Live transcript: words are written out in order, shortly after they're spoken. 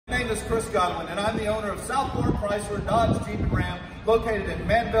is Chris Godwin, and I'm the owner of Southport Chrysler Dodge Jeep and Ram, located in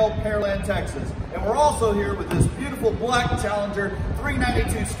Manville, Pearland, Texas. And we're also here with this beautiful black Challenger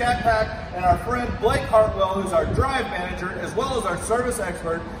 392 Scat Pack and our friend Blake Hartwell, who's our drive manager as well as our service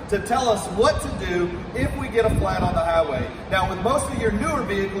expert, to tell us what to do if we get a flat on the highway. Now, with most of your newer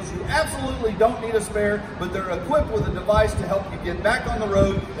vehicles, you absolutely don't need a spare, but they're equipped with a device to help you get back on the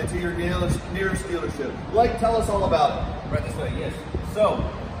road and to your nearest dealership. Blake, tell us all about it. Right this way, yes. So,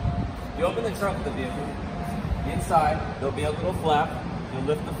 you open the trunk of the vehicle. Inside, there'll be a little flap. You'll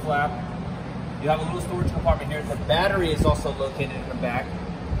lift the flap. You have a little storage compartment here. The battery is also located in the back.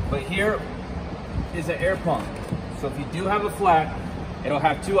 But here is an air pump. So if you do have a flat, it'll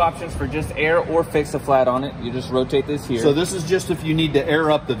have two options for just air or fix a flat on it. You just rotate this here. So this is just if you need to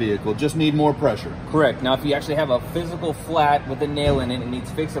air up the vehicle, just need more pressure. Correct. Now if you actually have a physical flat with a nail in it and needs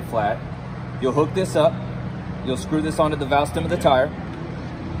fix a flat, you'll hook this up. You'll screw this onto the valve stem of the tire.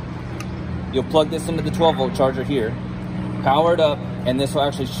 You'll plug this into the 12-volt charger here, power it up, and this will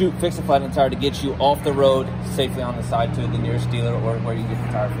actually fix a flat in the tire to get you off the road safely on the side to the nearest dealer or where you get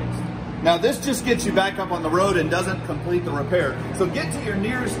the tire fixed. Now this just gets you back up on the road and doesn't complete the repair. So get to your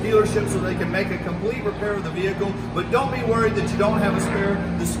nearest dealership so they can make a complete repair of the vehicle, but don't be worried that you don't have a spare.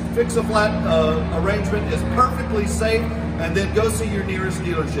 This fix-a-flat arrangement is perfectly safe, and then go see your nearest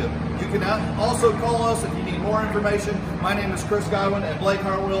dealership. You can also call us if you need more information. My name is Chris Godwin and Blake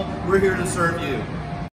Hartwell. We're here to serve you.